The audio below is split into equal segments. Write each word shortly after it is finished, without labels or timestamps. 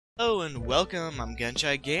Hello and welcome, I'm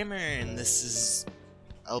Gunshot Gamer, and this is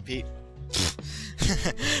LP.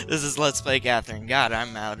 This is Let's Play Catherine. God,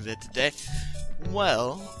 I'm out of it today.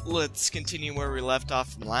 Well, let's continue where we left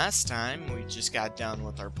off from last time. We just got done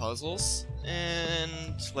with our puzzles, and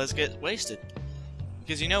let's get wasted.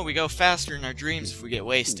 Because you know, we go faster in our dreams if we get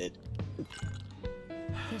wasted.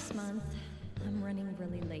 This month, I'm running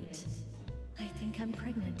really late. I think I'm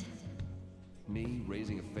pregnant. Me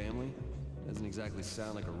raising a family? Doesn't exactly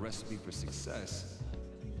sound like a recipe for success.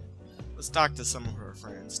 Let's talk to some of her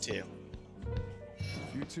friends, too.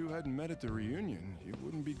 If you two hadn't met at the reunion, you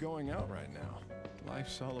wouldn't be going out right now.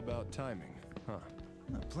 Life's all about timing, huh?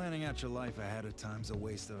 Planning out your life ahead of time's a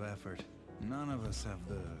waste of effort. None of us have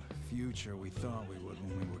the future we thought we would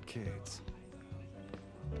when we were kids.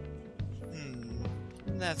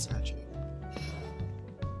 That's not true.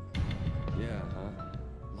 Yeah, huh?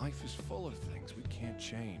 Life is full of things we can't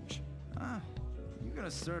change. You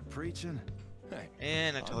gonna start preaching? Hey,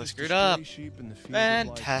 And I I'm totally just a screwed up. stray sheep in the field of life,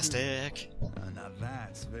 too. Fantastic. Now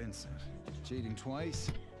that's Vincent. Cheating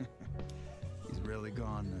twice? He's really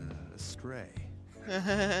gone astray. I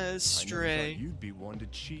never Stray. thought you'd be one to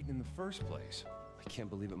cheat in the first place. I can't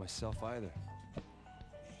believe it myself either.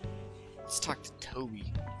 Let's talk to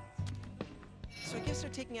Toby. So I guess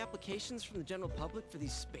they're taking applications from the general public for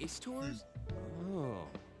these space tours? Oh,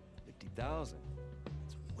 50,000.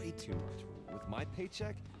 It's way too much. With my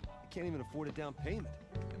paycheck, I can't even afford a down payment.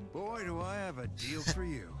 And boy, do I have a deal for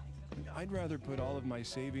you. I'd rather put all of my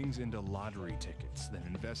savings into lottery tickets than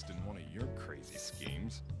invest in one of your crazy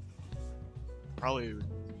schemes. Probably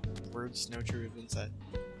words no true have been said.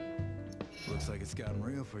 Looks like it's gotten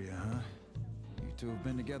real for you, huh? You two have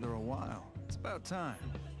been together a while. It's about time.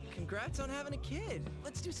 Congrats on having a kid.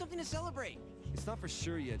 Let's do something to celebrate. It's not for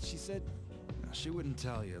sure yet. She said... Now, she wouldn't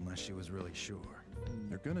tell you unless she was really sure.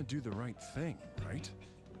 They're gonna do the right thing, right?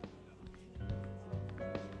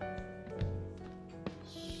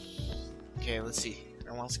 Okay, let's see. I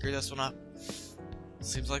don't want to screw this one up.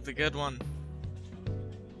 Seems like the good one.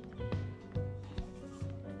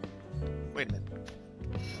 Wait a minute.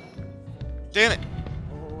 Damn it!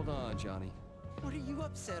 Hold on, Johnny. What are you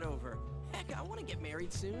upset over? Heck, I want to get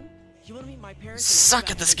married soon. You want to meet my parents?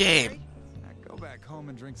 Suck at this game! Now go back home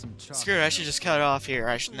and drink some chocolate. Screw it, I should just cut it off here.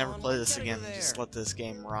 I should never Come on, play we this gotta again. go there. Just let this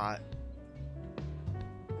game rot.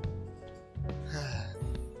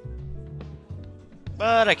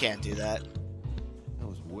 But I can't do that. That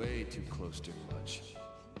was way too close to much.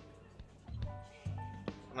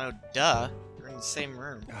 No, duh. We're in the same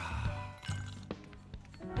room.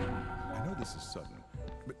 I know this is sudden,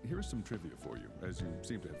 but here's some trivia for you, as you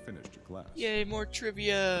seem to have finished your class. Yay, more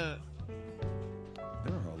trivia!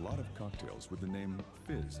 There are a lot of cocktails with the name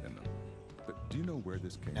Fizz in them. But do you know where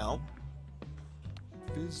this came No.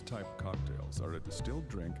 from? Fizz-type cocktails are a distilled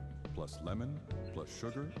drink, plus lemon, plus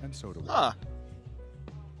sugar and soda water. Huh.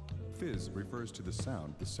 Fizz refers to the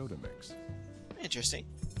sound the soda makes. Interesting.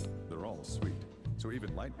 They're all sweet, so even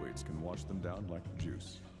lightweights can wash them down like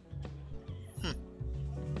juice. And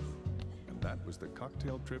that was the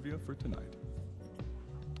cocktail trivia for tonight.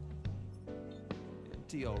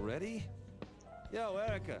 Empty already? Yo,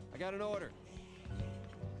 Erica, I got an order.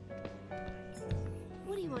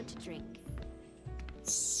 What do you want to drink?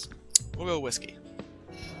 We'll go whiskey.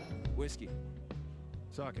 Whiskey.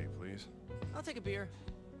 Sake, please. I'll take a beer.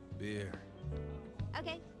 Beer.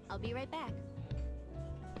 Okay, I'll be right back.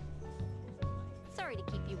 Sorry to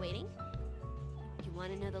keep you waiting. You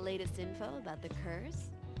want to know the latest info about the curse?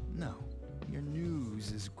 No. Your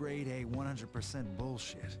news is grade A 100%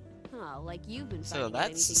 bullshit. Oh, like you've been So finding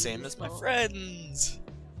that's the anything same as my useful. friends.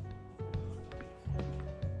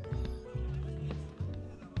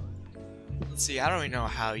 Let's see, I don't even know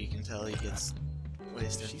how you can tell he gets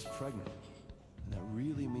wasted. She's pregnant. And that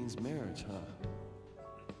really means marriage, huh?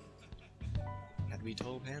 Gotta be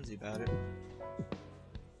total pansy about it.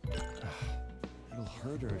 It'll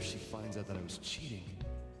hurt her if she finds out that I was cheating.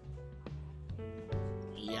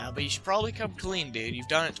 Yeah, but you should probably come clean, dude. You've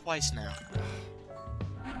done it twice now.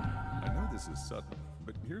 I know this is sudden,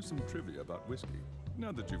 but here's some trivia about whiskey,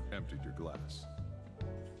 now that you've emptied your glass.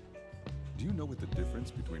 Do you know what the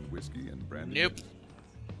difference between whiskey and brandy Nope. is?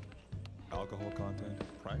 Alcohol content?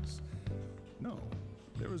 Price? No,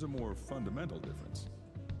 there is a more fundamental difference.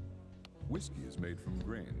 Whiskey is made from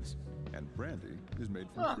grains, and brandy is made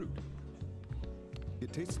from fruit.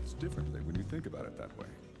 It tastes differently when you think about it that way.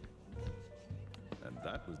 And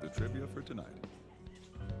that was the trivia for tonight.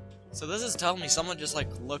 So this is telling me someone just like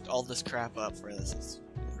looked all this crap up for this. It's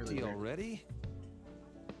really Empty weird. already?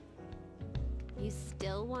 You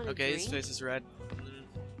still want to Okay, drink? his face is red.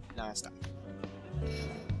 Nah, stop.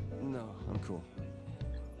 No, I'm cool.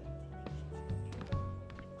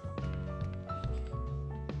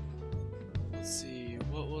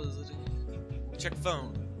 close it. Check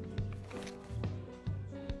phone.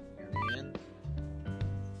 In.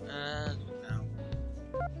 No.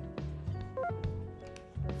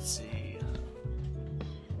 Let's see.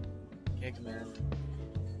 Okay, command.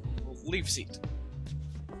 We'll leave seat.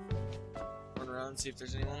 Run around and see if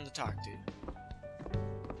there's anyone to talk to.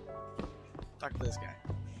 Talk to this guy.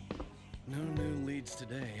 No new leads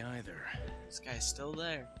today either. This guy's still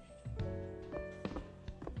there.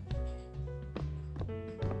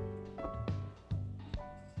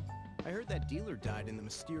 I heard that dealer died in the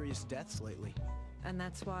mysterious deaths lately. And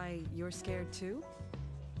that's why you're scared too?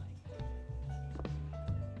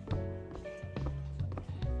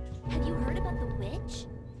 Have you heard about the witch?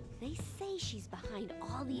 They say she's behind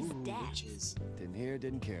all these deaths. Witches. Didn't hear,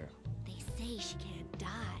 didn't care. They say she can't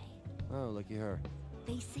die. Oh, looky her.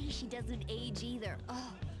 They say she doesn't age either.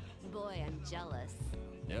 Oh, boy, I'm jealous.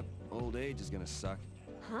 Yep, old age is gonna suck.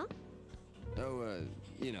 Huh? Oh,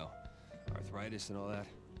 you know, arthritis and all that.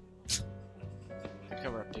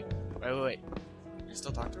 Cover up, dude. Wait. You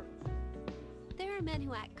still talk to her? There are men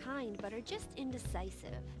who act kind but are just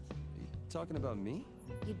indecisive. You talking about me?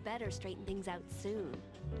 You'd better straighten things out soon.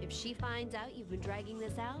 If she finds out you've been dragging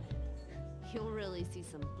this out, you'll really see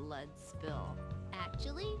some blood spill.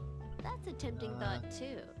 Actually, that's a tempting thought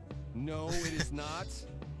too. No, it is not.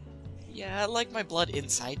 Yeah, I like my blood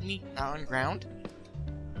inside me, not on ground.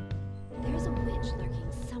 There's a witch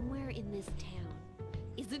lurking somewhere in this town.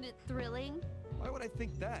 Isn't it thrilling? Why would I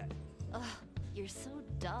think that? Ugh, you're so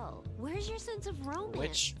dull. Where's your sense of romance?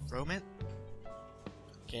 Which romance?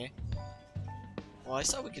 Okay. Well, I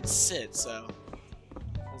saw we could sit, so.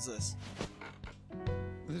 What's this?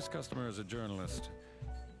 This customer is a journalist.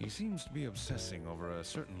 He seems to be obsessing over a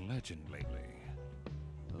certain legend lately.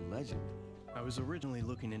 A legend? I was originally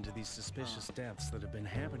looking into these suspicious deaths that have been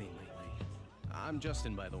happening lately. I'm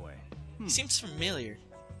Justin, by the way. He seems familiar.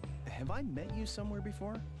 Have I met you somewhere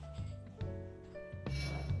before?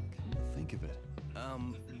 Come to think of it.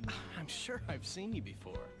 I'm sure I've seen you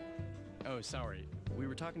before. Oh, sorry. We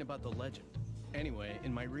were talking about the legend. Anyway,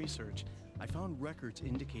 in my research, I found records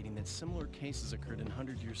indicating that similar cases occurred in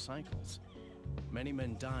 100-year cycles. Many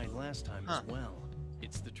men died last time as well.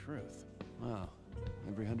 It's the truth. Wow.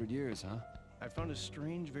 Every 100 years, huh? I found a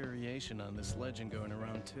strange variation on this legend going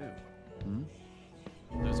around too. Hmm?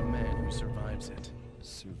 There's a man who survives it.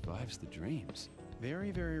 Survives the dreams.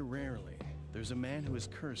 Very, very rarely, there's a man who is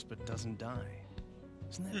cursed but doesn't die.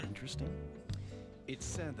 Isn't that interesting? It's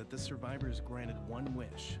said that the survivor is granted one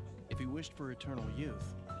wish. If he wished for eternal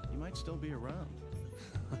youth, he might still be around.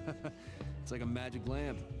 It's like a magic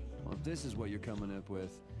lamp. Well, if this is what you're coming up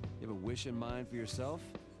with, you have a wish in mind for yourself?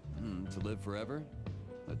 To live forever?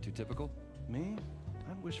 Not too typical? Me?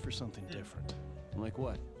 I'd wish for something different. Like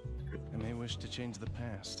what? I may wish to change the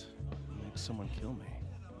past. Make someone kill me.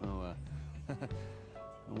 Oh, I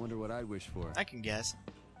wonder what I'd wish for. I can guess.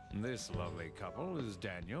 This lovely couple is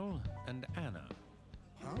Daniel and Anna.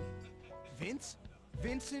 Huh? Vince?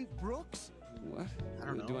 Vincent Brooks? What? I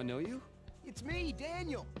don't know. Do I know you? It's me,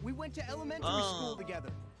 Daniel. We went to elementary school together.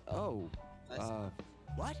 Oh,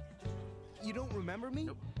 What? You don't remember me?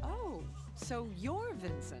 Nope. Oh, so you're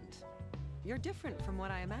Vincent. You're different from what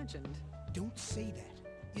I imagined. Don't say that.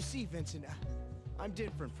 You see, Vincent, I'm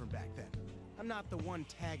different from back then. I'm not the one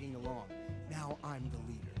tagging along. Now I'm the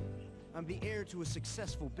leader. I'm the heir to a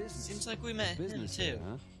successful business. Seems like we met business him here, too.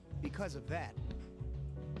 huh? Because of that.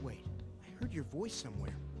 Wait, I heard your voice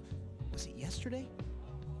somewhere. Was it yesterday?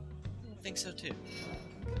 I think so too.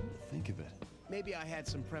 Come to think of it. Maybe I had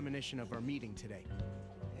some premonition of our meeting today.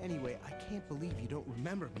 Anyway, I can't believe you don't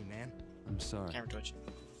remember me, man. I'm sorry. Camera twitch.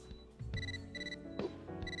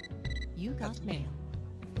 You got mail.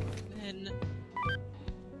 Then.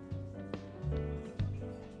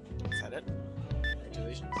 Is that it?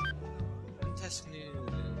 Congratulations. Test new.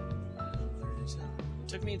 It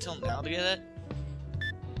took me until now to get it.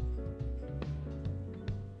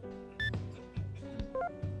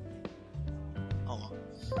 Oh.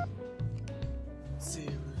 Let's see.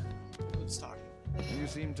 Let's talk. You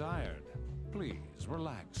seem tired. Please,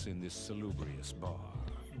 relax in this salubrious bar.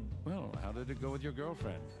 Well, how did it go with your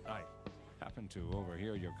girlfriend? I happened to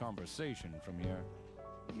overhear your conversation from here.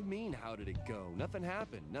 What do you mean, how did it go? Nothing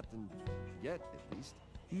happened. Nothing yet, at least.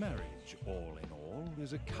 Marriage, all in all,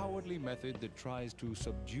 is a cowardly method that tries to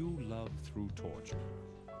subdue love through torture.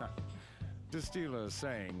 To steal a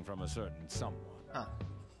saying from a certain someone. Huh.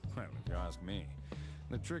 Well, if you ask me,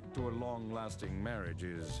 the trick to a long-lasting marriage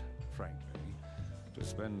is, frankly, to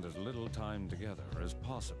spend as little time together as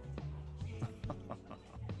possible.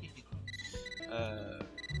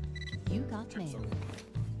 You got mail.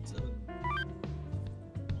 So,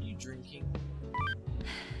 you drinking?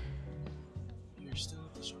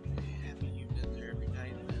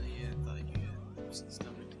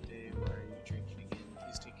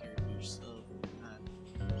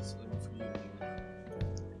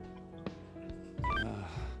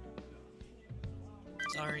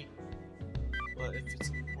 if it's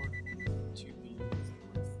important to be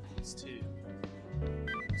these two.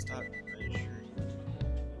 Stop measuring,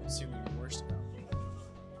 assuming the worst about me.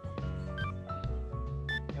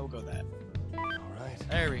 Yeah, we'll go that. Alright.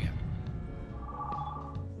 There we go.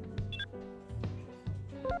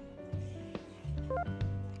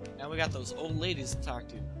 Now we got those old ladies to talk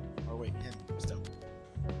to. Or wait, him still.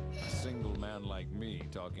 A single man like me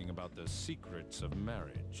talking about the secrets of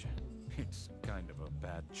marriage. It's kind of a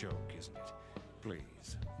bad joke, isn't it?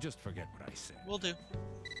 Please, just forget what I said. We'll do.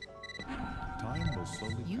 Time will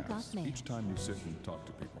slowly You pass got mail. each time you sit and talk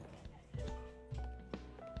to people.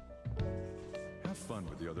 Have fun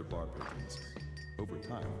with the other bar patrons. Over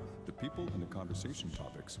time, the people and the conversation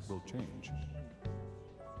topics will change.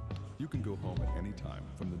 You can go home at any time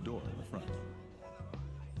from the door in the front.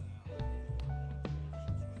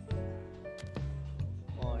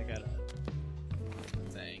 Well, I gotta.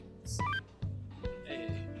 Thanks. Hey.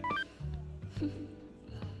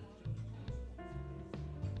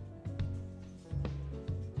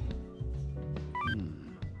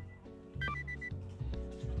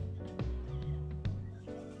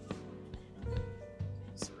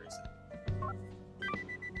 So where is it?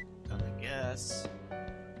 Done, I guess.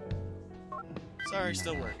 Sorry,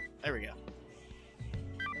 still work. There we go.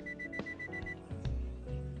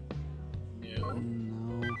 No.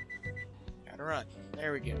 No. Gotta run.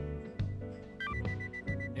 There we go.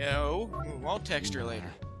 No. Won't text her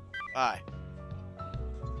later. Bye.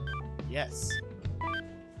 Yes.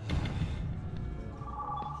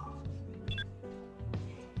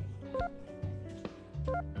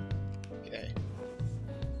 Okay.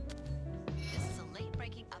 This is a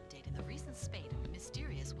late-breaking update in the recent spate of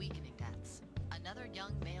mysterious weakening deaths. Another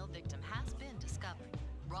young male victim has been discovered.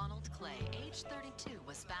 Ronald Clay, age 32,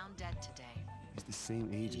 was found dead today. He's the same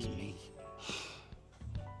age as me.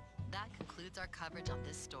 That concludes our coverage on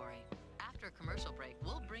this story. After a commercial break,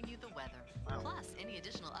 we'll bring you the weather, plus any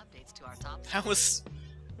additional updates to our top. That was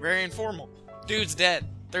very informal. Dude's dead.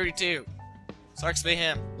 32. Sucks to be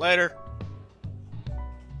him. Later.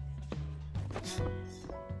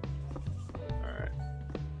 Alright.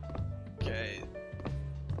 Okay.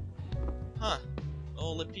 Huh.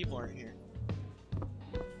 Oh, lit people aren't here.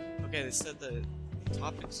 Okay, they said the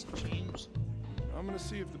topics changed. I'm gonna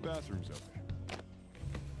see if the bathroom's open.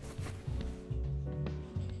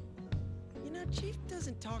 You know, Chief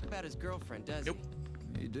doesn't talk about his girlfriend, does Nope.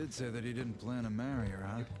 He did say that he didn't plan to marry her,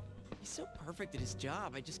 huh? he? He's so perfect at his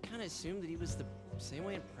job, I just kind of assumed that he was the same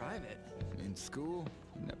way in private. In school,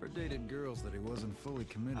 he never dated girls that he wasn't fully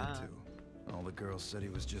committed to. All the girls said he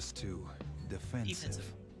was just too defensive.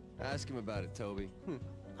 Defensive. Ask him about it, Toby.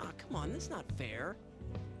 Aw, come on, that's not fair.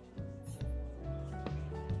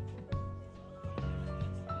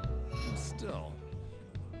 Still,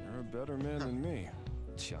 you're a better man than me.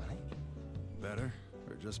 Johnny? Better,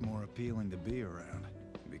 or just more appealing to be around?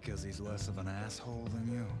 Because he's less of an asshole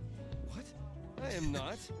than you. What? I am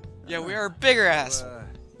not. Yeah, we are a bigger ass.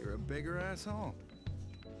 You're a bigger asshole.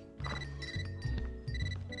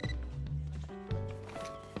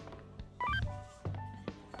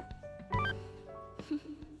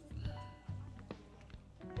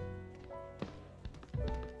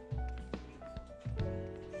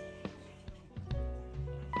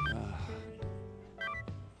 No.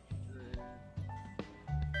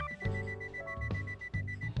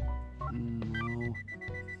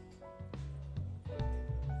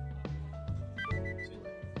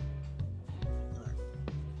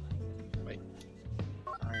 Wait.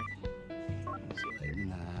 Sorry. See you later.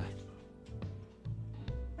 Nah.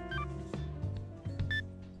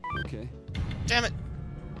 Okay. Damn it!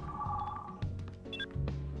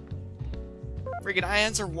 Freaking, I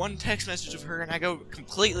answer one text message of her and I go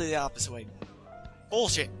completely the opposite way.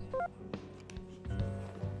 Bullshit.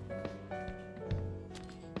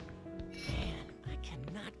 Man, I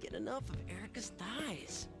cannot get enough of Erica's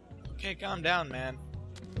thighs. Okay, calm down, man.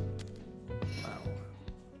 Wow.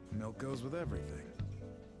 Milk goes with everything.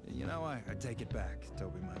 You know, I take it back,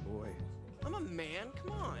 Toby, my boy. I'm a man,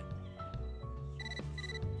 come on.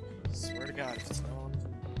 Swear to God, if it's no one.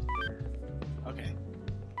 Okay.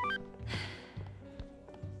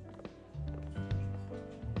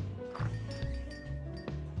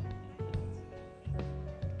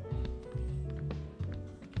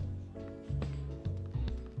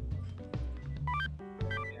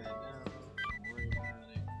 Yeah, I know. Don't worry about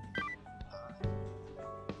it.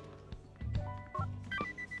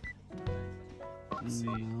 Let's see.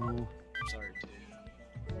 No. I'm sorry, too.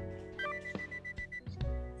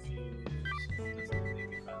 Confused. Doesn't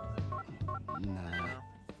think about it. Nah. No.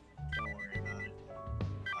 Don't worry about it.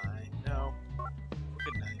 Bye. No.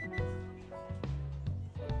 Good night.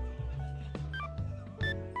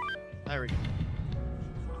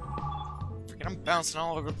 bouncing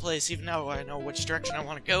all over the place, even though I know which direction I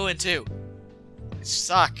want to go into. I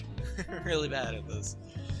suck. Really bad at this.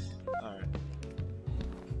 Alright.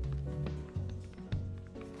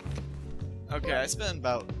 Okay, I spent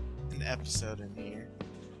about an episode in here.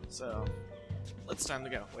 So, it's time to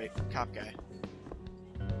go. Wait, cop guy.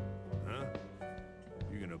 Huh?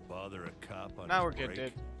 You gonna bother a cop on Now his we're good,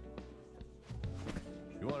 break? dude.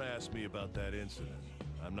 You wanna ask me about that incident?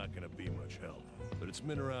 I'm not gonna be much help. But it's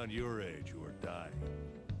men around your age who are dying.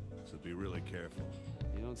 So be really careful.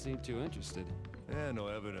 You don't seem too interested. Yeah, no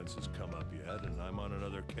evidence has come up yet, and I'm on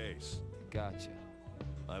another case. Gotcha.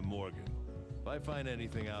 I'm Morgan. If I find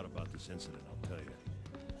anything out about this incident, I'll tell you.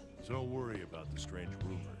 So don't worry about the strange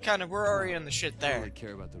rumors. Kinda, we're already in the shit I don't there. really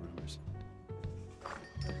care about the rumors.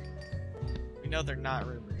 We know they're not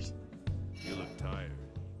rumors. You look tired.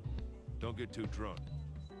 Don't get too drunk.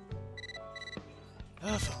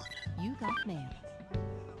 Oh, phone. You got mail.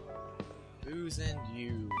 Booze and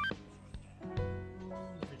you.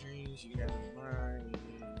 For dreams, you got mine.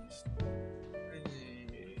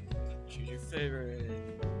 Choose your favorite.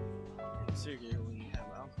 Secret when you have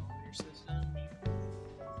alcohol in your system.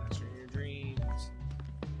 That's for your dreams.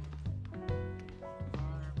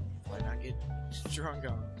 Why not get drunk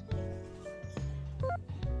on?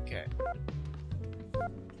 Okay.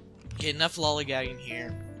 Get enough lollygagging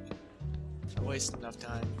here. I wasted enough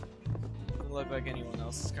time. Doesn't look like anyone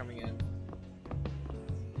else is coming in.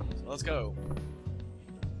 So let's go.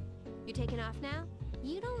 You're taking off now?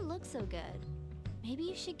 You don't look so good. Maybe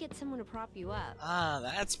you should get someone to prop you up. Ah,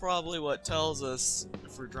 that's probably what tells us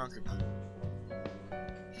if we're drunk or not.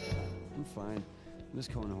 I'm fine. I'm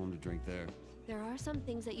just going home to drink there. There are some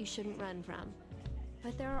things that you shouldn't run from.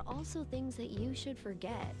 But there are also things that you should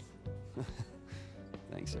forget.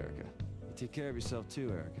 Thanks, Erica. You take care of yourself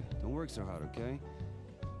too, Erica. Don't work so hard, okay?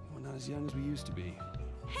 We're not as young as we used to be.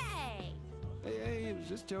 Hey! Hey, I was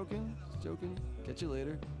just joking. Just joking. Catch you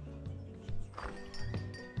later.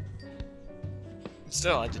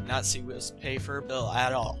 Still, I did not see Wisp pay for a bill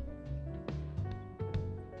at all.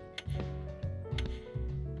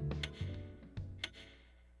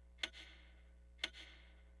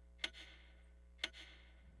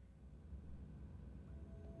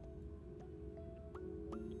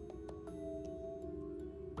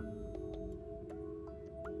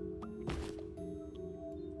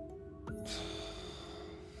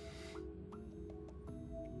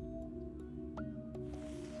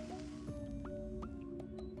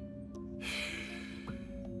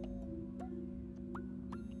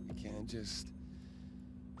 Just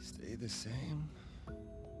stay the same.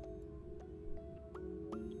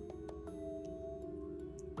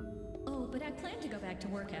 Oh, but I plan to go back to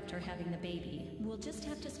work after having the baby. We'll just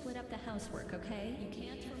have to split up the housework, okay? You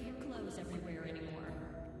can't throw your clothes everywhere anymore.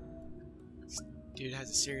 This dude has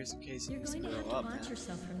a serious case. You're going to have to watch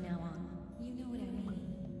yourself from now on. You know what I mean,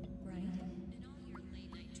 right? And all your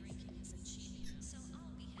late night drinking isn't cheating, so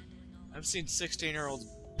I'll be handling all. I've seen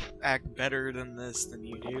 16-year-olds act better than this than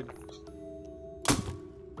you, dude.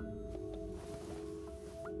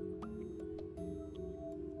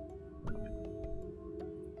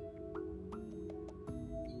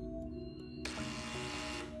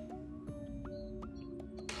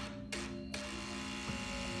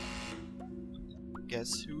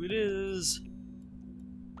 Guess who it is?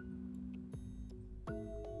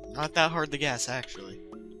 Not that hard to guess, actually.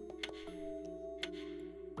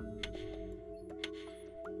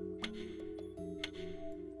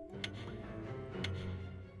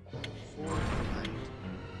 There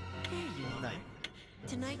you are.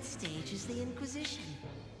 Tonight's stage is the Inquisition,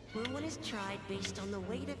 where one is tried based on the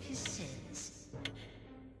weight of his sins.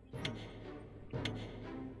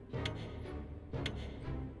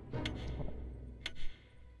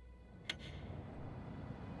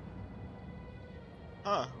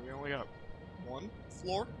 Huh, we only got one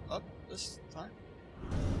floor up this time?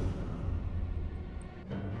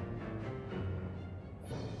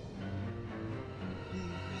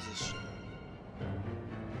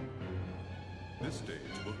 This stage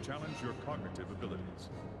will challenge your cognitive abilities.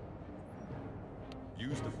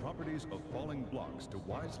 Use the properties of falling blocks to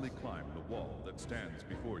wisely climb the wall that stands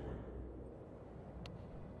before you.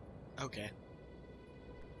 Okay.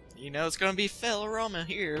 You know it's gonna be Phil Roma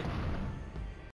here.